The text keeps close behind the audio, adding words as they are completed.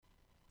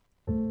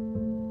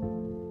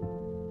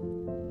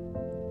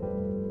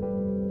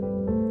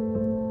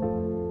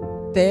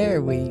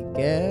There we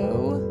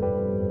go.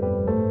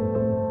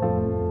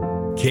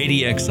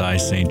 KDXI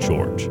St.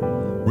 George,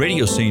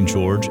 Radio St.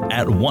 George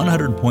at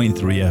 100.3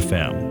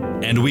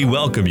 FM. And we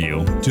welcome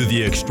you to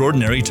the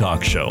Extraordinary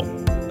Talk Show,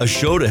 a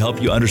show to help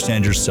you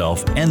understand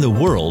yourself and the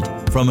world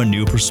from a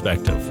new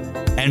perspective.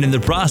 And in the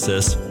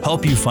process,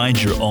 help you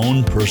find your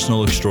own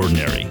personal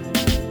extraordinary.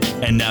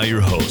 And now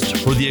your host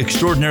for the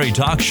Extraordinary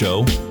Talk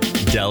Show,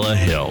 Della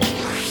Hill.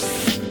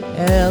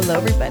 Hello,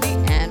 everybody,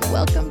 and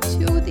welcome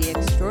to the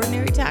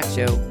Extraordinary Talk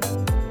Show.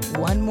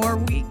 One more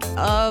week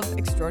of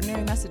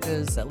extraordinary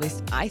messages, at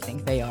least I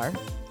think they are.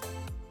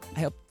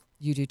 I hope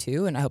you do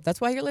too, and I hope that's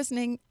why you're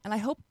listening, and I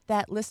hope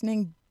that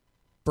listening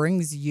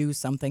brings you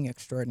something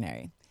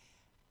extraordinary.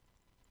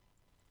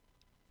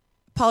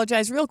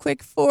 Apologize real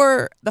quick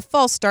for the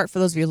false start for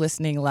those of you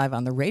listening live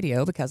on the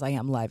radio, because I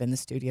am live in the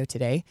studio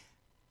today.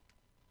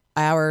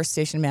 Our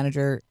station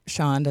manager,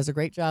 Sean, does a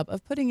great job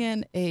of putting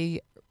in a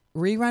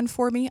rerun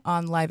for me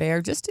on live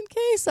air, just in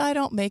case I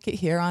don't make it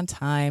here on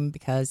time,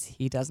 because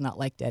he does not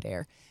like dead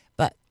air.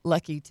 But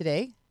lucky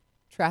today,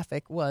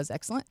 traffic was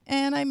excellent,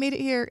 and I made it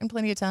here in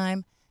plenty of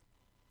time.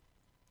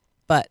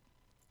 But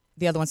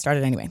the other one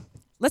started anyway.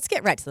 Let's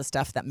get right to the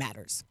stuff that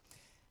matters.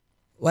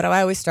 What do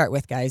I always start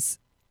with, guys?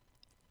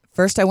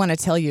 First, I want to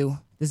tell you,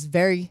 this is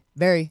very,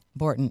 very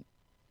important.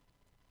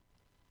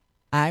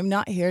 I'm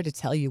not here to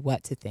tell you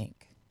what to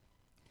think.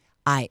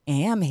 I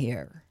am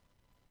here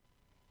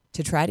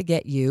to try to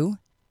get you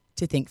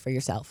to think for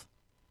yourself.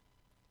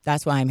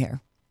 That's why I'm here.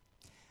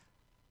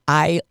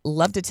 I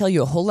love to tell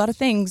you a whole lot of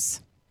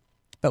things,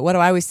 but what do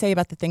I always say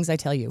about the things I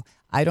tell you?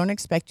 I don't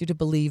expect you to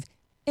believe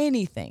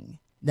anything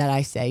that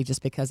I say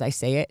just because I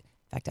say it.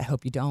 In fact, I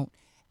hope you don't.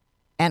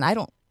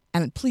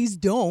 And please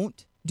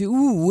don't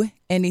do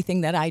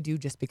anything that I do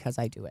just because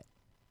I do it.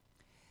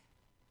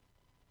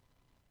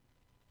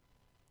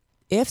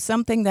 If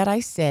something that I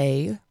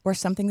say or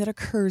something that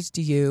occurs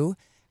to you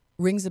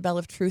rings a bell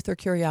of truth or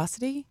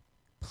curiosity,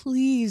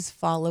 please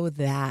follow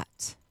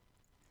that.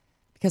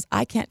 Because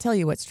I can't tell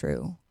you what's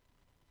true,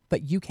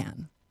 but you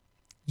can.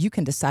 You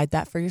can decide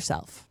that for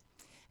yourself.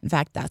 In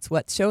fact, that's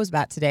what the show is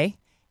about today.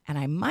 And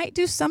I might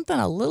do something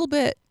a little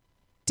bit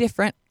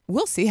different.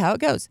 We'll see how it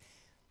goes.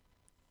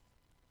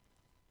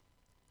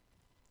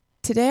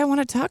 Today, I want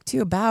to talk to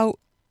you about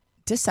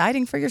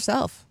deciding for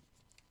yourself,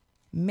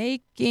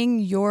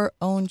 making your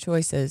own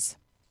choices.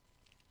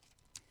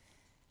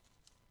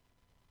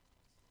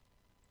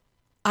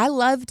 I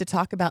love to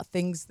talk about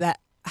things that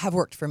have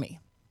worked for me.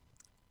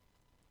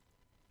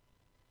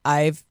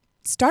 I've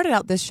started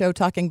out this show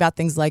talking about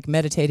things like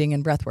meditating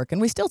and breath work,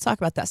 and we still talk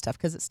about that stuff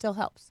because it still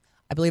helps.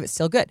 I believe it's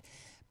still good.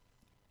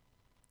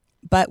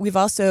 But we've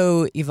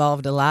also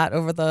evolved a lot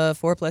over the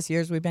 4+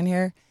 years we've been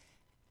here.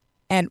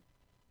 And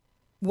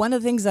one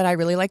of the things that I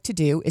really like to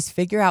do is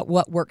figure out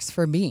what works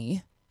for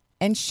me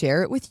and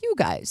share it with you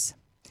guys.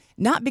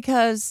 Not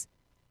because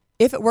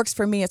if it works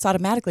for me, it's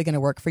automatically going to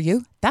work for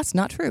you. That's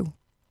not true.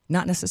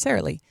 Not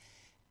necessarily.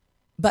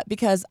 But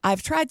because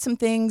I've tried some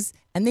things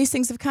and these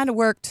things have kind of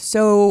worked,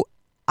 so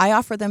I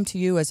offer them to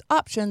you as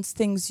options,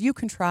 things you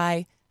can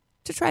try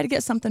to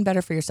get something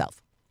better for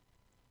yourself.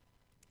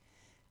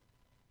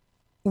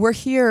 We're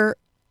here,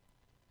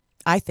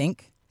 I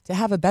think, to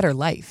have a better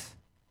life.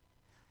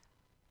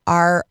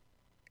 Are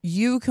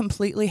you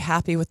completely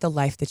happy with the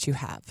life that you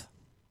have?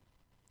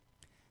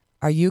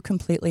 Are you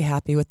completely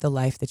happy with the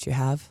life that you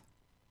have?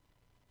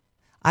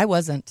 I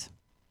wasn't.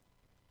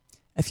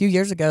 A few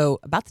years ago,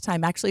 about the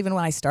time, actually, even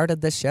when I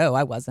started this show,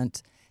 I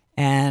wasn't.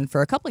 And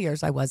for a couple of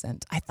years, I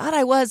wasn't. I thought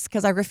I was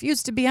because I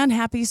refused to be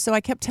unhappy, so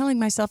I kept telling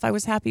myself I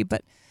was happy,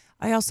 but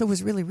I also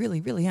was really, really,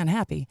 really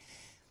unhappy.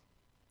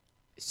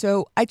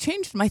 So I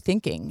changed my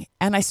thinking,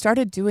 and I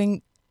started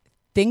doing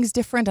things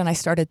different, and I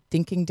started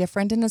thinking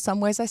different, and in some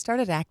ways, I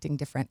started acting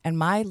different, and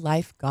my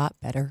life got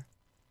better.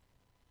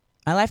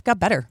 My life got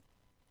better.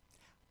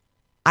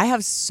 I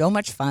have so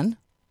much fun.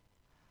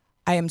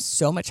 I am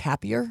so much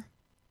happier.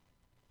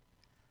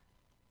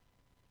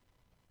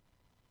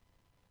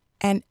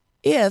 And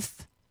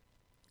if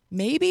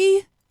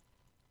maybe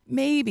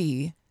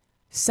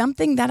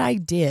something that I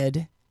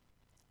did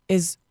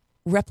is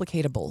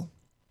replicatable,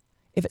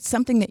 if it's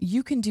something that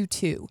you can do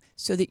too,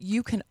 so that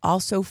you can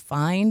also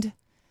find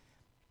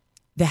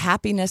the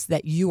happiness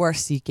that you are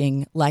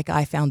seeking, like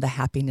I found the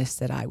happiness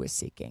that I was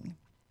seeking.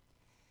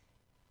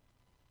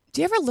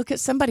 Do you ever look at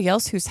somebody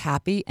else who's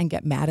happy and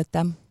get mad at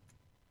them?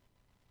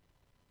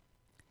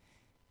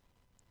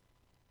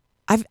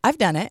 I've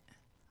done it.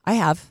 I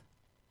have.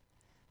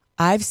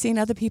 I've seen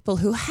other people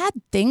who had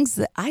things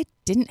that I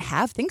didn't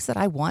have, things that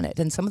I wanted.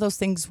 And some of those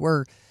things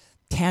were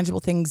tangible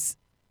things,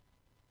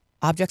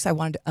 objects I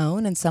wanted to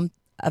own. And some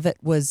of it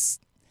was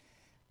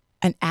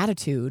an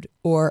attitude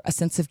or a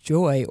sense of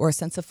joy or a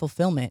sense of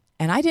fulfillment.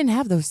 And I didn't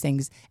have those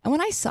things. And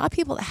when I saw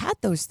people that had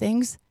those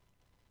things,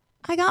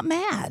 I got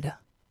mad.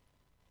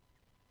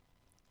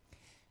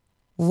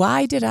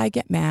 Why did I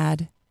get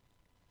mad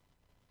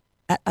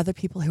at other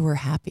people who were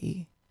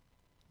happy?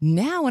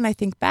 Now, when I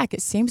think back,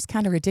 it seems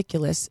kind of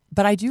ridiculous,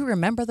 but I do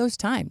remember those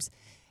times.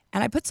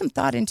 And I put some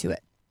thought into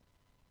it.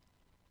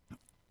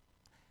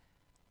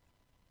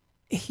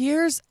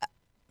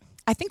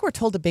 I think we're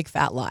told a big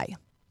fat lie.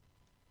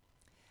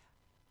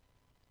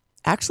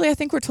 Actually, I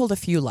think we're told a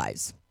few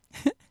lies.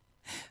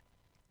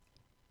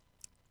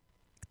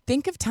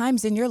 Think of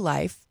times in your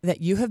life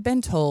that you have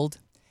been told,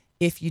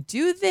 if you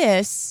do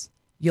this,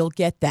 you'll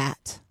get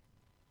that.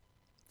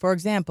 For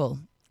example,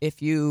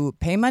 if you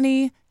pay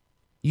money,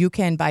 you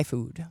can buy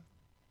food.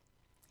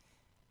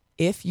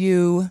 If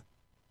you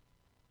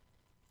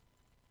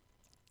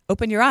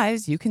open your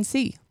eyes, you can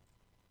see.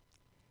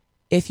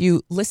 If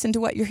you listen to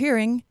what you're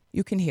hearing,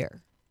 you can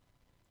hear.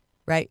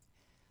 Right?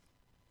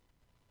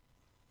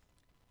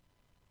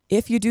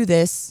 If you do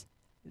this,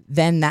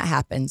 then that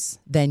happens.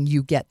 Then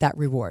you get that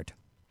reward.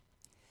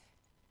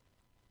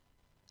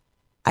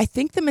 I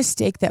think the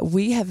mistake that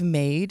we have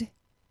made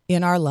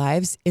in our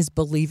lives is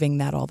believing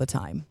that all the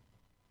time.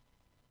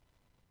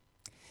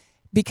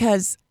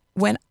 Because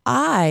when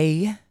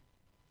I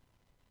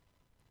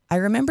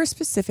remember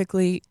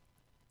specifically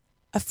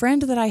a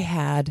friend that I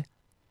had,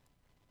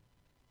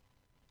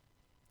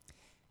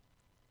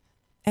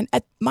 and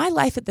at my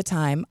life at the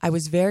time, I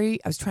was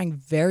trying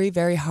very,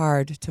 very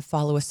hard to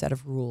follow a set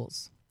of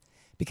rules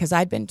because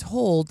I'd been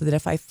told that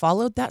if I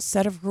followed that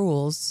set of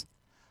rules,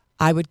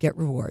 I would get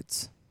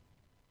rewards.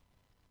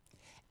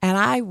 And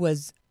I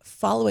was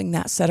following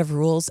that set of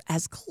rules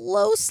as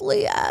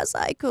closely as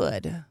I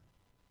could.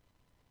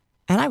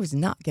 And I was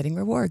not getting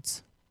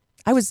rewards.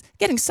 I was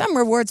getting some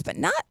rewards, but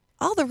not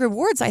all the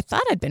rewards I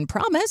thought I'd been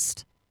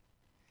promised.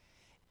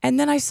 And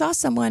then I saw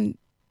someone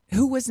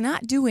who was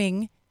not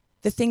doing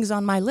the things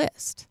on my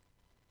list.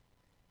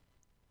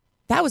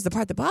 That was the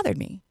part that bothered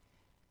me.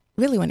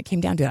 Really, when it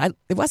came down to it,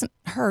 it wasn't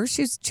her.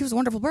 She was a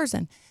wonderful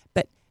person.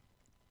 But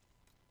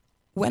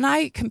when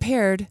I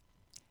compared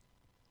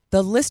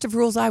the list of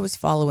rules I was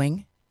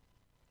following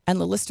and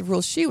the list of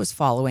rules she was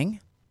following,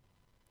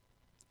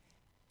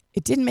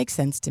 it didn't make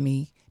sense to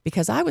me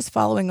because I was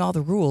following all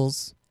the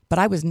rules, but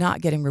I was not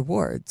getting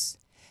rewards.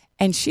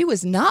 And she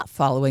was not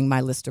following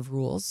my list of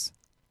rules,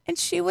 and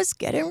she was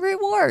getting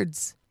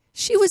rewards.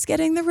 She was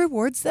getting the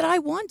rewards that I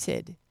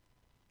wanted,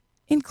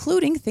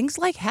 including things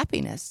like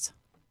happiness.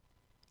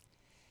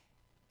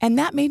 And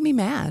that made me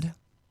mad.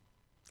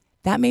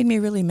 That made me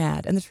really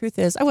mad. And the truth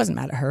is, I wasn't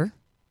mad at her.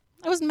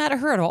 I wasn't mad at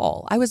her at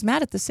all. I was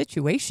mad at the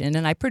situation,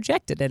 and I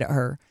projected it at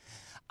her.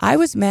 I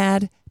was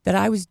mad that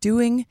I was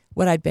doing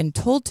what I'd been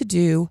told to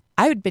do.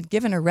 I had been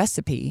given a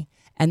recipe,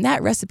 and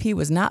that recipe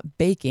was not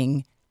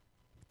baking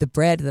the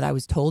bread that I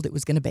was told it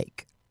was going to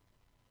bake.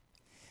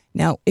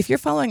 Now, if you're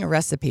following a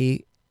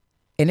recipe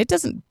and it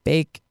doesn't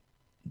bake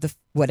the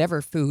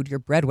whatever food, your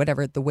bread,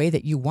 whatever, the way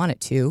that you want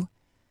it to,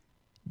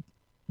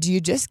 do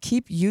you just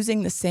keep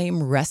using the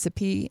same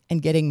recipe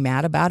and getting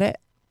mad about it?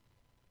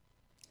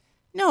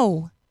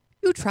 No,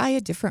 you try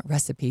a different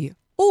recipe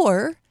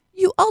or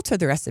you alter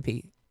the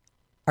recipe.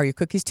 Are your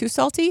cookies too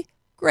salty?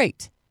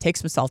 Great. Take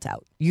some salt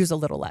out. Use a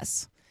little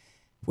less.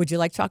 Would you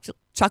like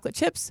chocolate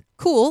chips?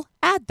 Cool.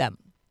 Add them.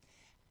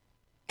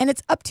 And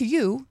it's up to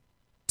you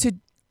to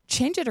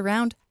change it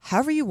around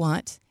however you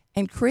want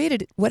and create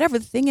it, whatever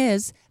the thing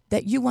is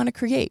that you want to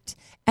create.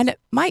 And it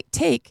might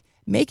take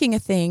making a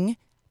thing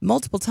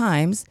multiple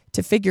times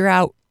to figure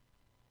out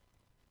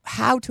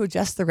how to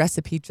adjust the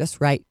recipe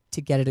just right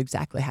to get it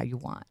exactly how you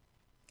want.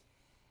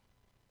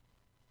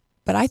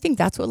 But I think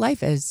that's what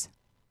life is.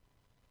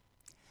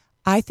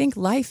 I think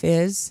life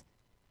is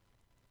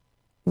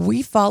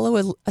we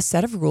follow a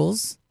set of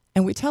rules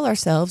and we tell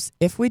ourselves,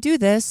 if we do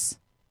this,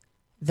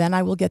 then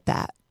I will get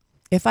that.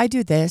 If I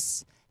do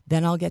this,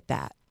 then I'll get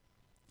that.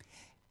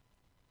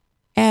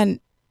 And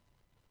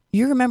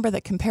you remember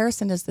that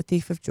comparison is the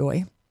thief of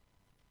joy.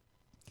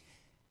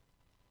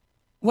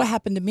 What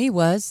happened to me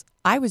was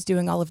I was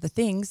doing all of the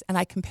things and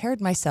I compared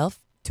myself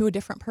to a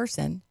different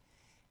person,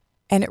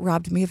 and it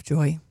robbed me of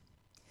joy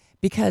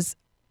because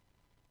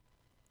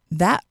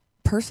that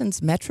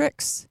person's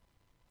metrics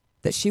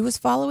that she was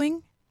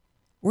following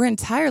were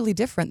entirely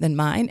different than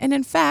mine. And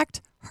in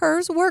fact,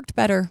 hers worked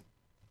better.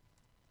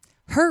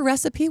 Her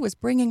recipe was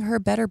bringing her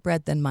better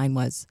bread than mine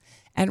was.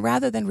 And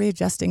rather than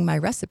readjusting my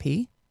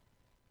recipe,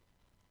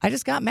 I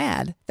just got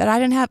mad that I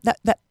didn't have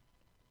that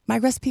my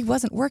recipe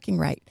wasn't working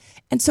right.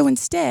 And so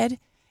instead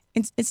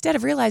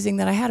of realizing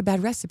that I had a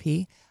bad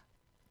recipe,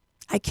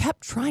 I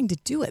kept trying to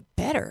do it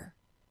better.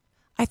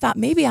 I thought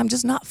maybe I'm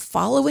just not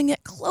following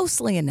it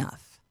closely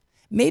enough.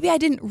 Maybe I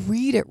didn't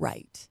read it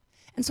right.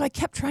 And so I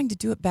kept trying to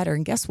do it better.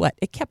 And guess what?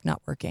 It kept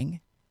not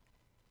working.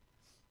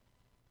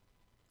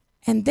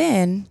 And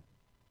then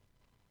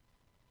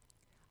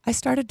I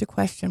started to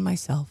question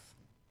myself.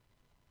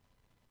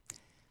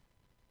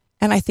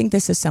 And I think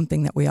this is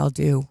something that we all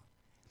do.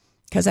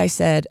 Because I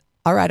said,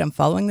 all right, I'm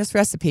following this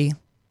recipe.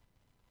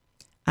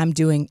 I'm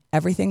doing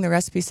everything the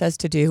recipe says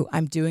to do.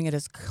 I'm doing it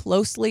as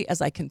closely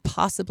as I can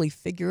possibly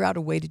figure out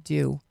a way to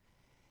do.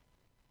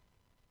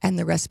 And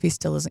the recipe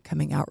still isn't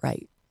coming out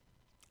right.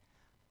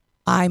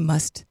 I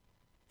must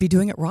be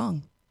doing it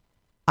wrong.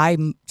 I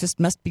just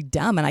must be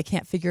dumb and I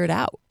can't figure it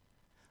out.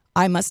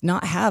 I must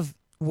not have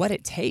what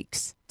it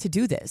takes to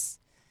do this.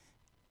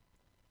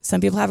 Some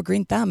people have a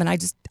green thumb and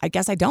I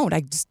guess I don't. I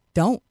just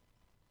don't.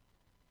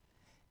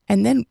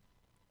 And then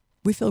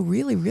we feel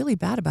really, really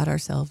bad about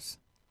ourselves.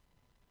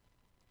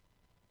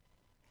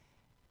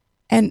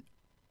 And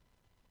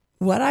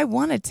what I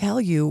want to tell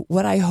you,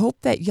 what I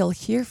hope that you'll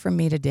hear from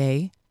me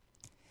today,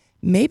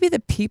 maybe the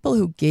people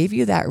who gave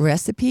you that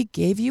recipe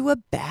gave you a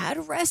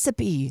bad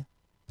recipe.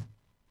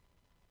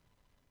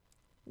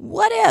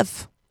 What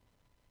if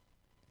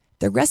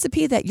the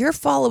recipe that you're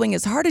following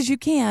as hard as you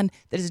can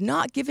that is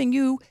not giving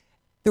you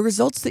the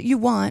results that you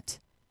want,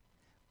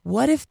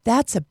 what if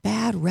that's a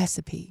bad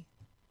recipe?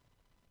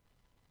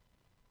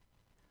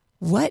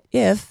 What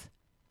if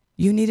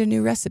you need a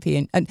new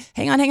recipe? And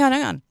hang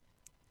on.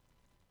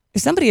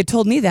 If somebody had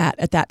told me that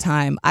at that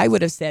time, I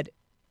would have said,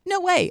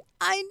 no way,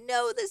 I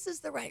know this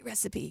is the right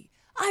recipe.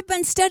 I've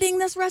been studying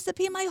this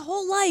recipe my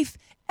whole life.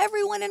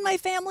 Everyone in my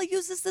family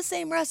uses the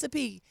same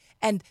recipe.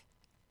 And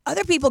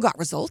other people got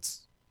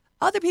results.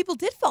 Other people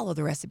did follow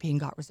the recipe and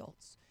got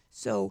results.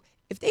 So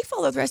if they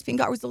follow the recipe and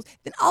got results,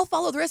 then I'll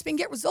follow the recipe and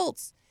get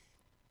results.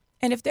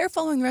 And if they're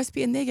following the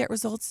recipe and they get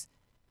results,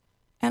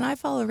 and I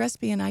follow the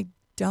recipe and I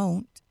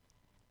don't,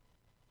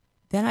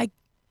 then I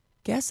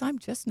guess I'm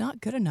just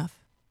not good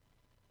enough.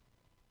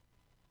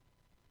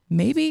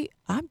 Maybe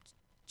I'm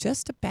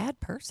just a bad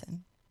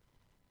person.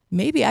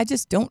 Maybe I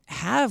just don't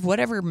have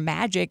whatever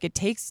magic it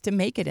takes to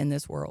make it in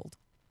this world.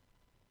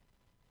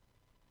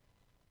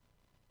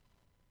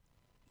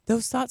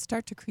 Those thoughts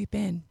start to creep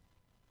in.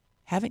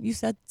 Haven't you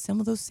said some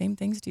of those same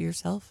things to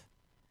yourself?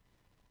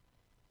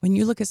 When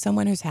you look at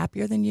someone who's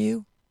happier than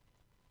you,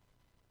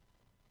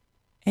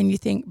 and you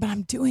think, but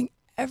I'm doing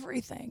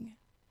everything.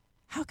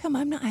 How come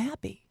I'm not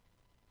happy?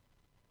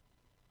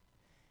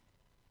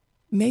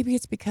 Maybe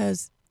it's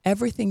because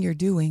everything you're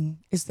doing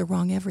is the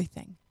wrong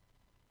everything.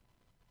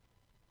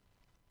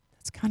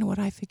 That's kind of what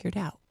I figured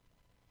out.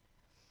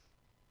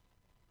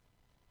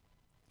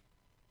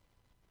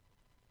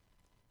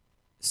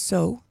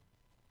 So,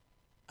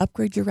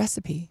 upgrade your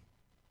recipe.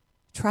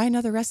 Try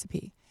another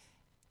recipe.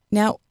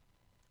 Now,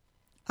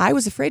 I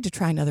was afraid to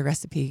try another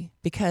recipe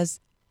because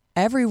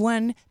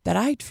everyone that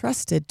I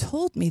trusted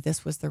told me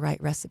this was the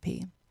right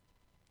recipe.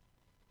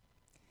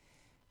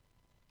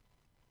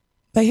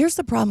 But here's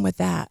the problem with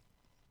that.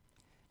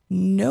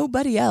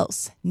 Nobody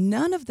else,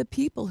 none of the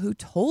people who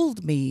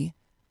told me,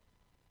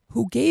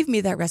 who gave me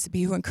that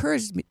recipe, who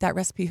encouraged me that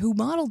recipe, who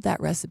modeled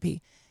that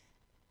recipe,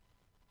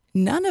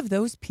 none of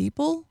those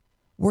people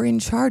were in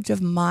charge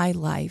of my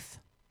life.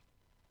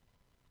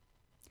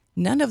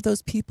 None of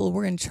those people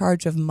were in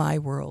charge of my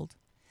world.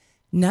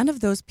 None of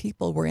those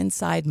people were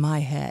inside my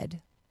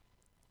head.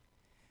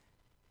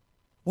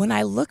 When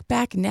I look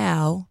back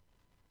now,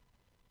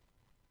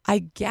 I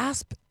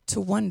gasp to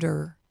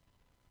wonder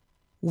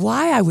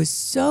why I was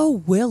so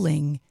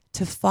willing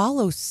to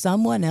follow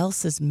someone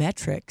else's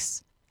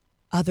metrics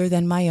other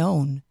than my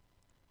own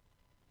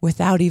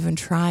without even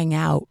trying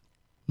out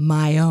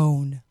my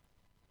own.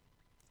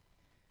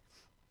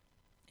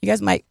 You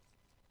guys might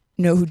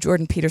know who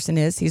Jordan Peterson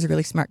is. He's a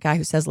really smart guy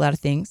who says a lot of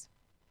things.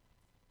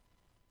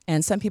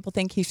 And some people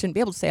think he shouldn't be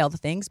able to say all the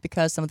things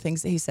because some of the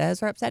things that he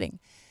says are upsetting.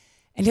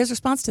 And his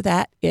response to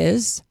that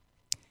is,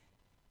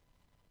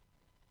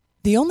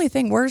 the only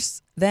thing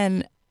worse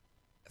than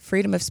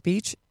freedom of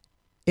speech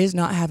is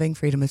not having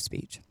freedom of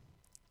speech.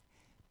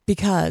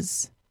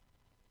 Because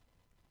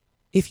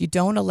if you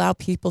don't allow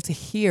people to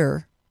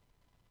hear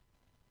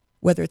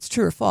whether it's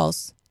true or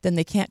false, then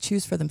they can't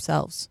choose for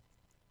themselves.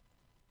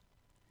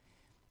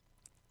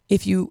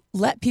 If you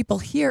let people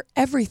hear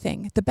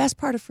everything, the best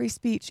part of free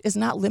speech is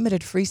not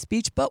limited free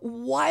speech, but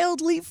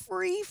wildly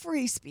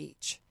free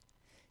speech.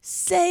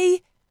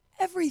 Say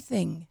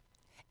everything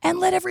and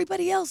let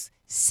everybody else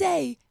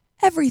say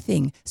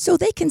everything so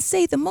they can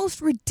say the most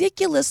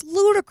ridiculous,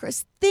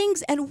 ludicrous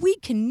things, and we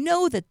can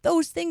know that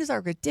those things are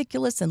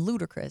ridiculous and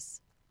ludicrous.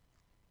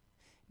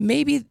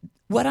 Maybe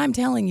what I'm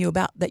telling you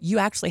about, that you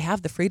actually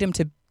have the freedom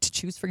to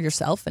choose for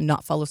yourself and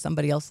not follow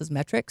somebody else's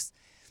metrics.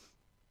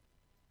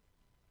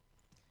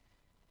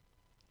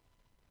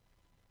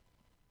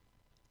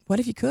 What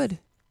if you could?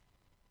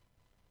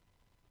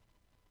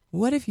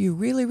 What if you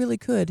really, really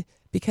could?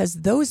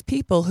 Because those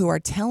people who are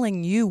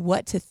telling you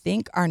what to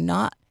think are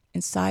not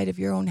inside of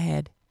your own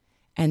head,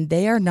 and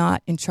they are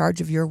not in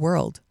charge of your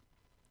world.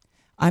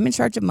 I'm in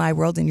charge of my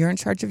world, and you're in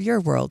charge of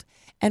your world.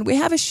 And we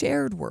have a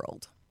shared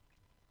world.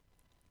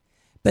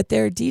 But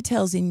there are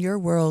details in your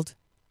world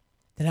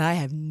that I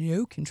have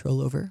no control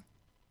over,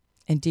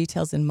 and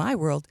details in my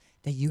world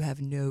that you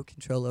have no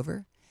control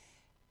over,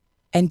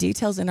 and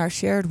details in our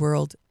shared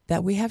world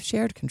that we have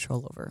shared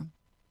control over.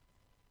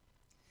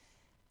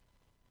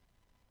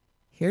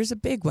 Here's a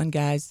big one,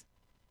 guys.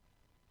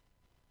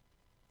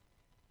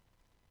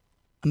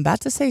 I'm about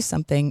to say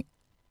something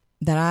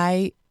that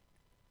I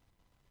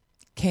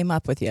came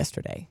up with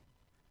yesterday.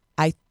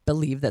 I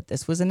believe that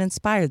this was an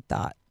inspired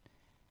thought.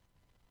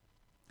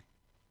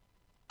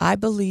 I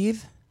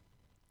believe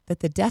that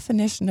the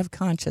definition of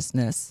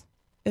consciousness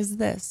is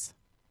this.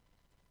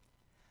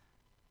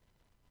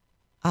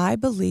 I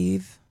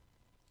believe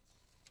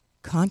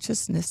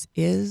consciousness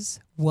is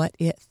what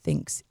it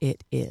thinks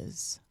it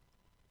is.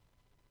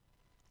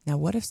 Now,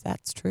 what if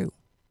that's true?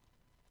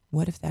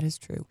 What if that is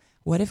true?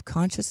 What if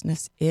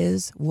consciousness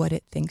is what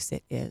it thinks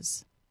it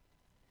is?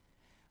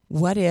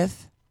 What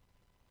if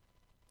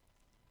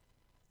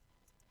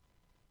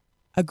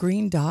a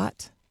green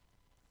dot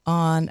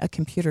on a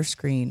computer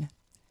screen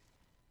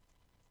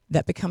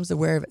that becomes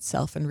aware of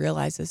itself and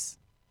realizes,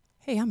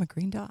 hey, I'm a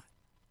green dot?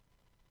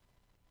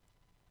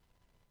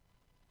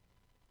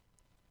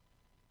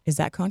 Is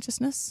that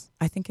consciousness?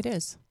 I think it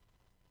is.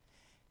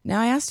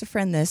 Now, I asked a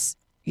friend this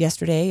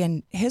yesterday,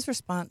 and his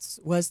response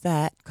was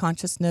that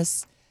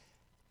consciousness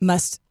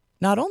must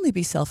not only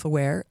be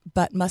self-aware,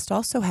 but must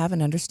also have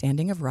an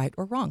understanding of right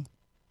or wrong.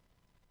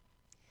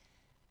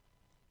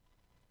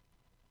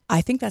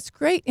 I think that's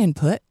great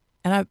input,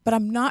 but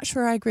I'm not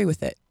sure I agree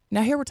with it.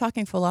 Now, here we're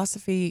talking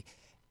philosophy,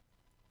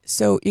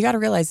 so you got to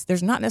realize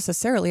there's not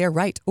necessarily a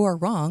right or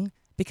wrong,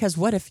 because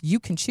what if you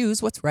can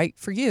choose what's right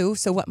for you?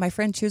 So what my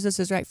friend chooses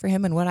is right for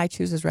him, and what I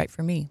choose is right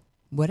for me.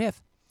 What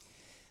if?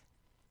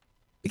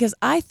 Because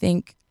I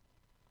think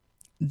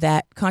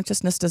that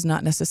consciousness does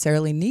not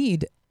necessarily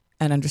need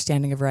an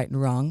understanding of right and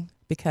wrong,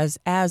 because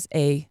as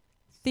a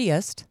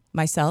theist,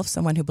 myself,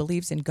 someone who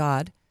believes in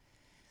God,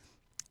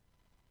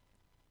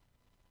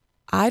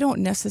 I don't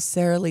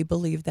necessarily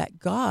believe that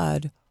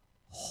God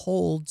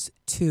holds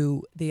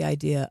to the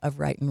idea of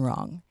right and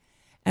wrong.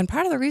 And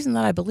part of the reason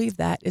that I believe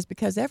that is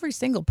because every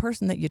single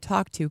person that you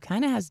talk to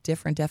kind of has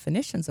different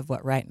definitions of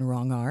what right and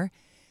wrong are.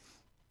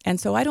 And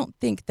so I don't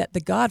think that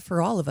the God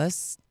for all of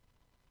us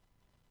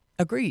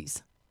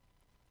agrees.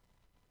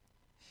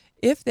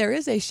 If there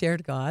is a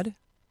shared God,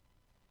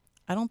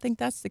 I don't think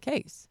that's the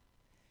case.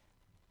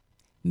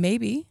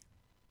 Maybe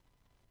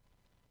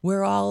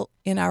we're all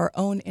in our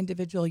own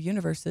individual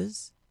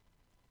universes,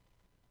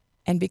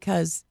 and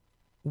because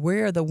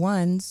we're the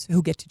ones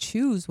who get to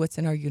choose what's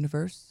in our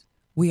universe,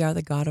 we are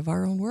the God of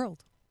our own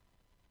world.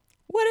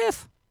 What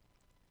if?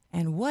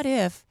 And what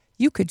if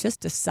you could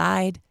just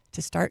decide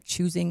to start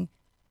choosing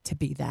to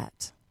be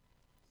that?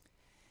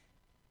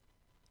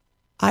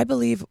 I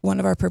believe one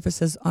of our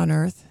purposes on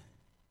earth,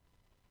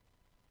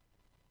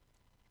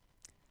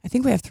 I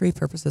think we have 3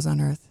 purposes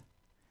on earth.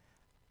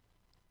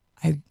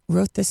 I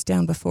wrote this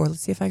down before.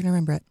 Let's see if I can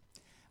remember it.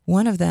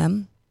 One of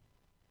them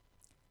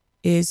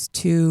is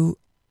to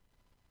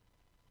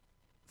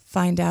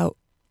find out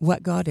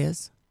what God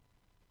is.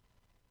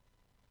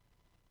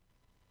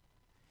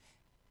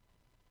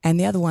 And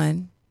the other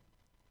one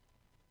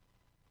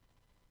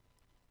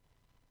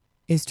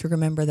is to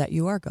remember that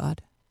you are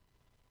God.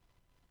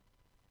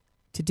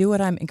 To do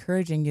what I'm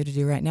encouraging you to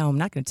do right now. I'm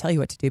not going to tell you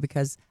what to do,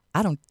 because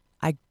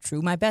I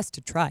do my best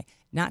to try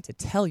not to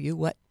tell you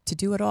what to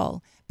do at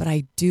all. But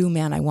I do,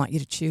 man, I want you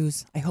to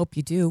choose. I hope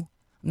you do.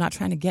 I'm not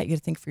trying to get you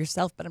to think for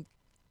yourself, but I'm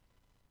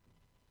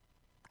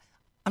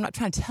not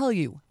trying to tell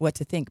you what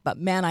to think, but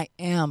man, I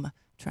am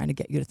trying to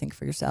get you to think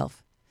for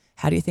yourself.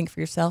 How do you think for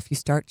yourself? You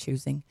start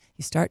choosing.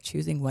 You start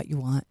choosing what you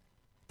want.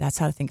 That's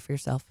how to think for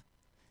yourself.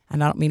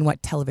 And I don't mean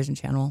what television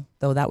channel,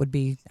 though that would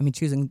be,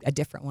 choosing a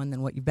different one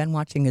than what you've been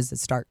watching is the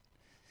start.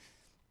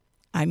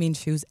 I mean,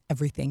 choose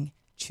everything.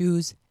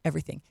 Choose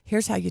everything.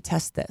 Here's how you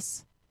test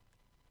this.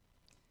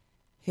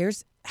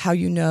 Here's how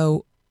you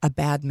know a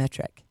bad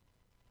metric.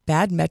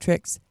 Bad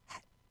metrics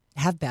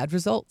have bad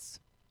results.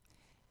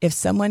 If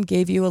someone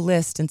gave you a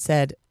list and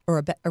said,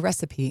 or a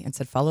recipe and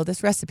said, follow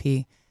this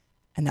recipe,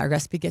 and that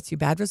recipe gets you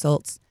bad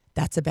results,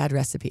 that's a bad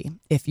recipe.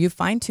 If you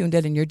fine-tuned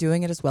it and you're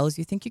doing it as well as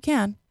you think you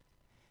can,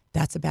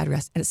 that's a bad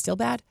recipe. And it's still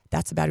bad,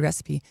 that's a bad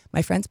recipe.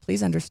 My friends,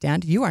 please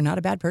understand, you are not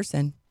a bad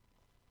person.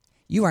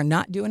 You are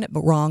not doing it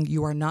wrong.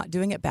 You are not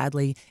doing it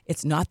badly.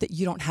 It's not that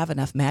you don't have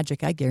enough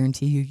magic. I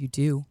guarantee you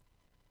do.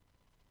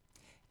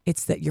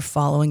 It's that you're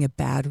following a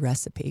bad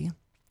recipe.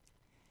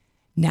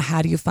 Now,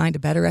 how do you find a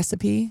better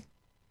recipe?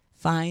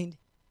 Find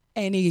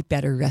any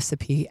better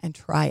recipe and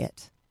try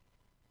it.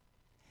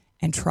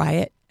 And try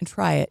it and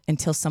try it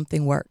until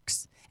something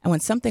works. And when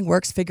something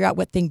works, figure out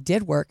what thing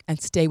did work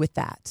and stay with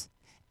that.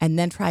 And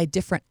then try a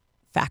different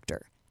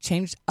factor.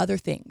 Change other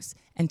things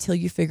until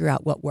you figure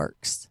out what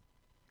works.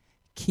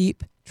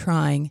 Keep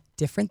trying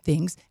different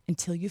things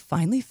until you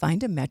finally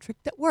find a metric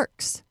that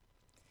works.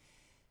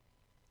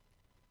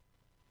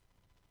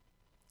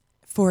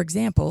 For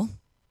example,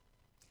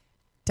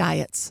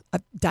 diets.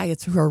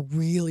 Diets are a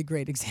really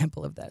great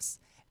example of this.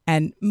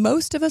 And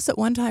most of us at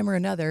one time or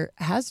another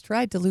has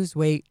tried to lose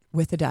weight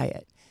with a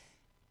diet.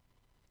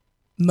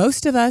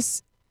 Most of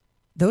us,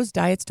 those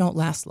diets don't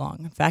last long.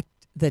 In fact,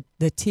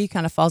 the T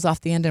kind of falls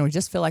off the end and we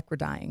just feel like we're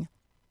dying.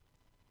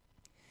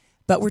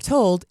 But we're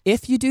told,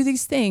 if you do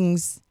these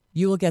things,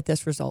 you will get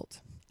this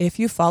result. If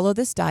you follow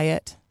this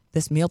diet,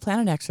 this meal plan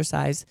and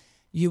exercise,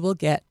 you will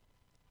get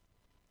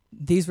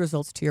these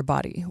results to your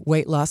body: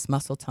 weight loss,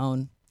 muscle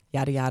tone,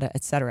 yada, yada,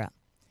 etc.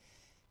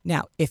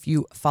 Now, if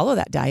you follow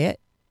that diet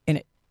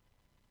and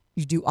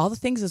you do all the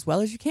things as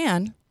well as you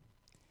can,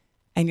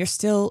 and you're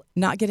still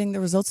not getting the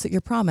results that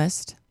you're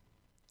promised,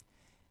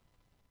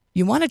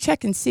 you want to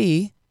check and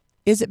see,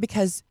 is it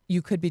because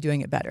you could be doing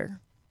it better?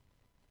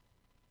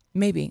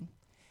 Maybe.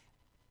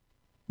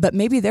 But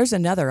maybe there's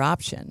another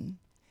option.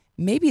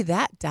 Maybe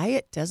that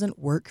diet doesn't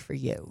work for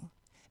you.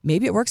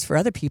 Maybe it works for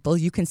other people.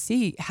 You can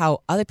see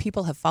how other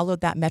people have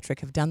followed that metric,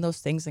 have done those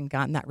things and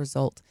gotten that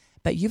result,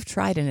 but you've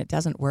tried and it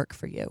doesn't work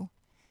for you.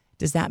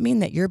 Does that mean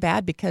that you're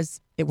bad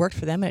because it worked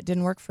for them and it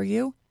didn't work for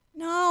you?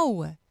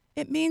 No.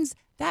 It means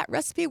that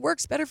recipe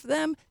works better for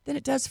them than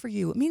it does for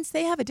you. It means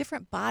they have a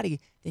different body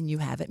than you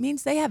have. It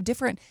means they have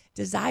different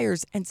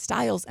desires and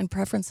styles and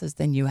preferences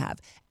than you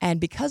have. And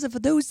because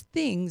of those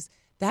things,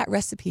 that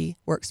recipe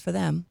works for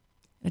them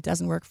and it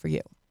doesn't work for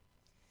you.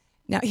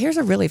 Now, here's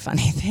a really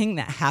funny thing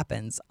that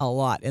happens a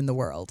lot in the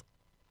world.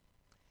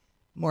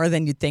 More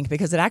than you'd think,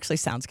 because it actually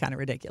sounds kind of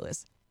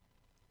ridiculous.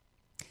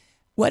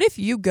 What if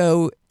you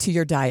go to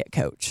your diet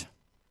coach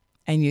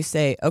and you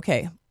say,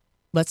 okay,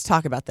 let's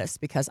talk about this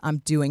because I'm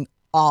doing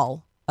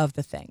all of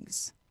the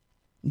things.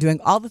 I'm doing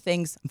all the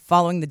things. I'm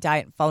following the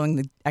diet, following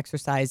the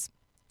exercise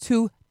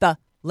to the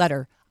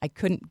letter. I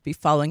couldn't be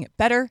following it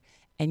better,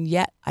 and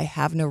yet I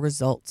have no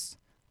results.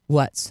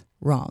 What's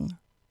wrong?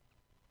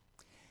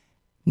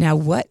 Now,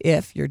 what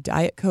if your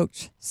diet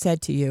coach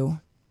said to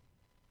you,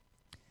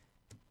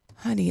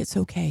 honey, it's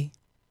okay.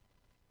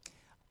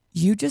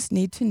 You just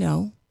need to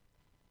know,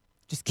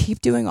 just keep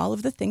doing all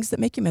of the things that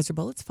make you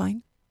miserable. It's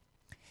fine.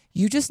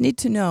 You just need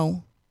to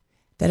know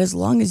that as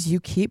long as you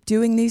keep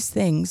doing these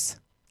things,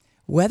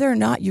 whether or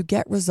not you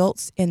get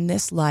results in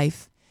this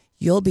life,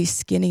 you'll be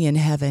skinny in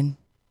heaven.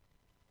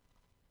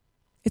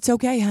 It's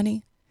okay,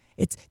 honey.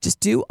 It's just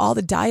do all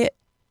the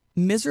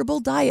miserable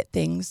diet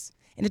things.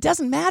 And it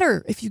doesn't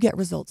matter if you get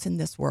results in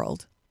this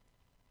world.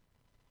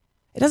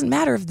 It doesn't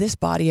matter if this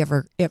body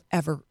ever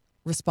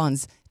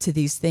responds to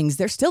these things.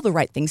 They're still the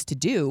right things to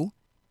do.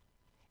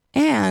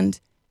 And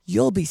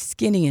you'll be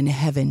skinny in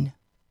heaven.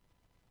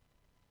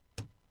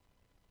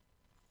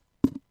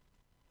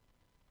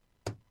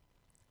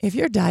 If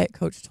your diet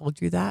coach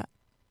told you that,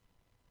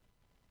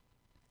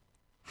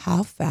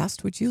 how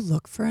fast would you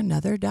look for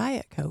another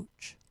diet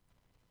coach?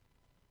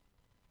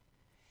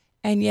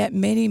 And yet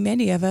many,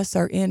 many of us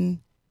are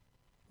in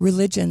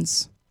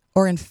religions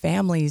or in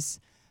families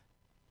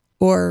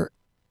or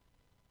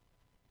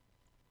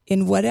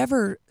in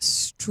whatever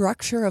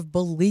structure of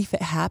belief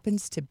it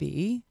happens to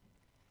be.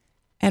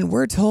 And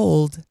we're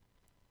told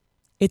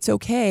it's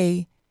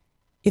okay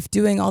if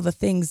doing all the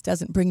things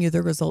doesn't bring you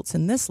the results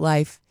in this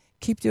life.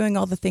 Keep doing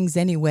all the things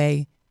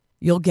anyway.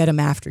 You'll get them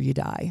after you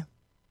die.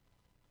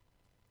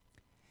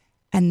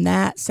 And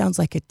that sounds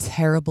like a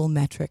terrible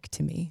metric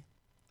to me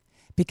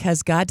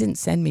because God didn't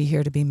send me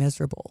here to be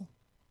miserable.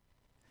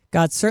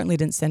 God certainly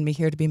didn't send me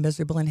here to be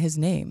miserable in his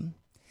name.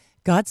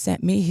 God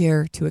sent me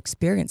here to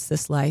experience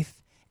this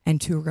life and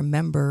to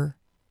remember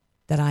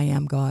that I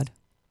am God.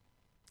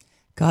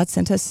 God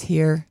sent us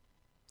here,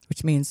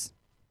 which means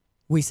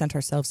we sent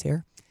ourselves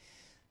here,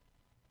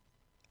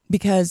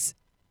 because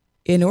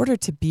in order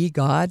to be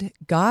God,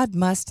 God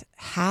must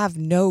have,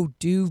 know,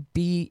 do,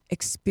 be,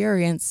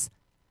 experience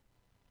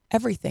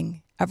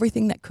everything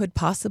that could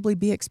possibly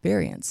be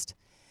experienced.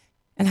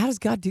 And how does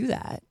God do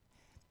that?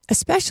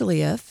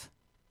 Especially if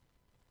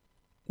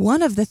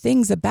one of the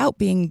things about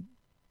being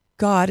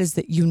God is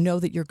that you know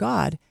that you're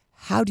God.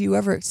 How do you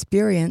ever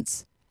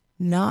experience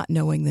not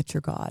knowing that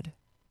you're God?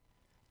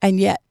 And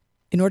yet,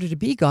 in order to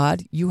be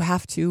God, you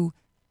have to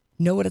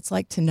know what it's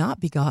like to not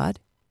be God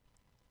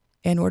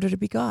in order to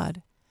be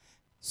God.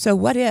 So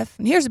what if,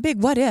 and here's a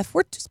big what if,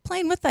 we're just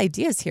playing with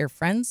ideas here,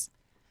 friends.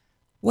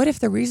 What if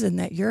the reason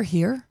that you're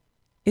here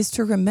is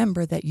to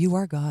remember that you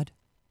are God?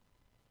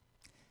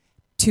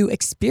 To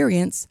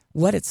experience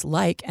what it's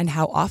like and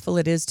how awful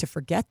it is to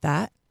forget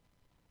that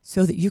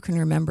so that you can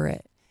remember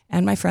it.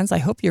 And my friends, I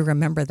hope you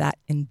remember that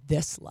in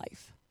this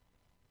life.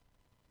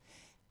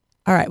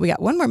 All right, we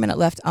got one more minute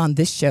left on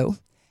this show,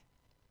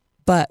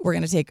 but we're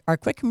going to take our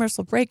quick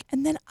commercial break,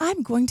 and then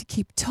I'm going to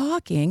keep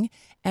talking,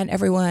 and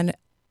everyone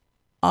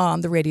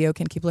on the radio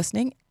can keep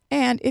listening.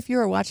 And if you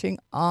are watching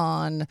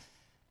on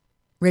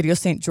Radio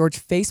St. George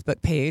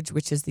Facebook page,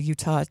 which is the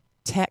Utah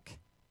Tech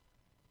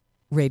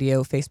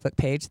Radio Facebook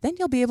page, then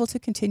you'll be able to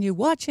continue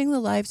watching the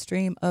live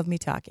stream of me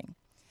talking.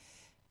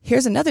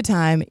 Here's another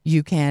time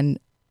you can,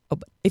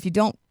 if you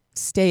don't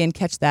stay and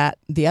catch that,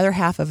 the other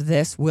half of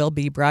this will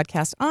be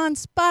broadcast on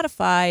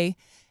Spotify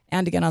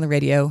and again on the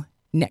radio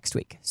next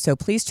week. So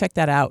please check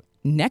that out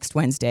next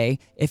Wednesday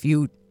if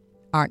you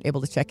aren't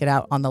able to check it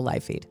out on the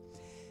live feed.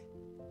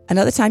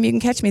 Another time you can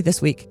catch me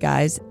this week,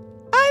 guys.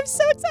 I'm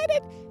so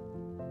excited.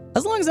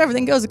 As long as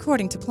everything goes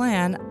according to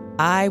plan,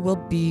 I will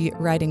be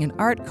riding an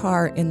art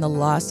car in the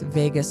Las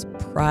Vegas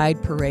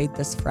Pride Parade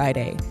this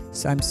Friday.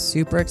 So I'm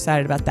super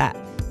excited about that.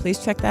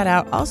 Please check that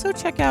out. Also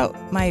check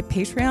out my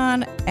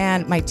Patreon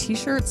and my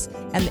t-shirts.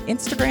 And the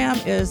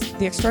Instagram is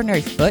The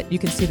Extraordinary Foot. You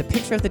can see the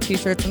picture of the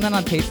t-shirts. And then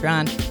on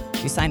Patreon,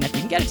 if you sign up, you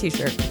can get a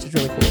t-shirt, which is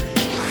really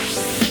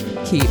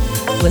cool. Keep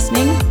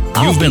listening.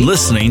 You've been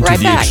listening to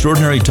The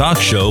Extraordinary Talk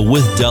Show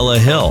with Della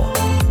Hill.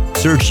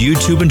 Search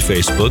YouTube and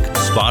Facebook,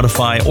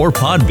 Spotify, or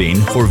Podbean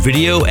for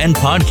video and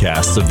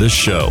podcasts of this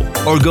show.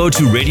 Or go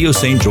to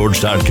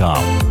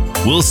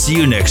radiostgeorge.com. We'll see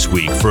you next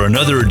week for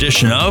another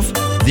edition of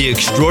The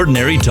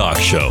Extraordinary Talk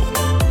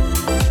Show.